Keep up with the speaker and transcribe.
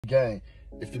Gang,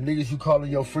 if the niggas you calling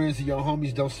your friends or your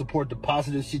homies don't support the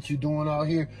positive shit you doing out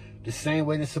here the same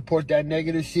way to support that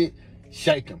negative shit,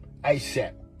 shake them,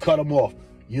 ASAP, cut them off.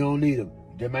 You don't need them.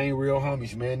 Them ain't real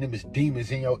homies, man. Them is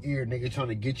demons in your ear, nigga, trying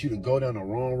to get you to go down the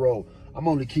wrong road. I'm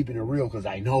only keeping it real because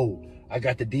I know I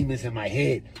got the demons in my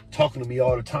head talking to me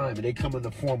all the time, and they come in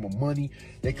the form of money.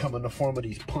 They come in the form of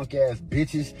these punk ass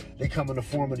bitches. They come in the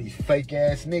form of these fake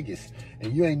ass niggas.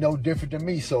 And you ain't no different than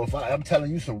me. So if I'm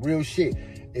telling you some real shit,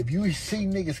 if you see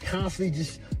niggas constantly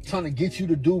just trying to get you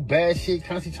to do bad shit,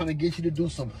 constantly trying to get you to do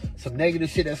some negative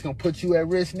shit that's gonna put you at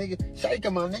risk, nigga, shake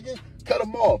them, my nigga, cut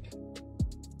them off.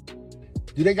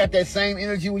 Do they got that same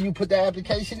energy when you put that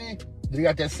application in? Do they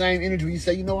got that same energy when you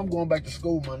say, you know, I'm going back to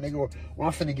school, my nigga, or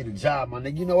I'm finna get a job, my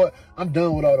nigga. You know what? I'm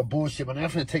done with all the bullshit, man. I'm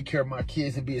finna take care of my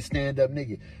kids and be a stand-up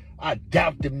nigga. I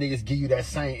doubt them niggas give you that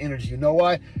same energy. You know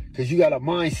why? Because you got a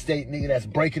mind state, nigga, that's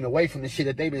breaking away from the shit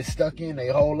that they been stuck in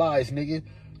their whole lives, nigga.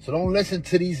 So don't listen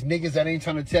to these niggas that ain't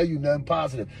trying to tell you nothing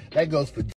positive. That goes for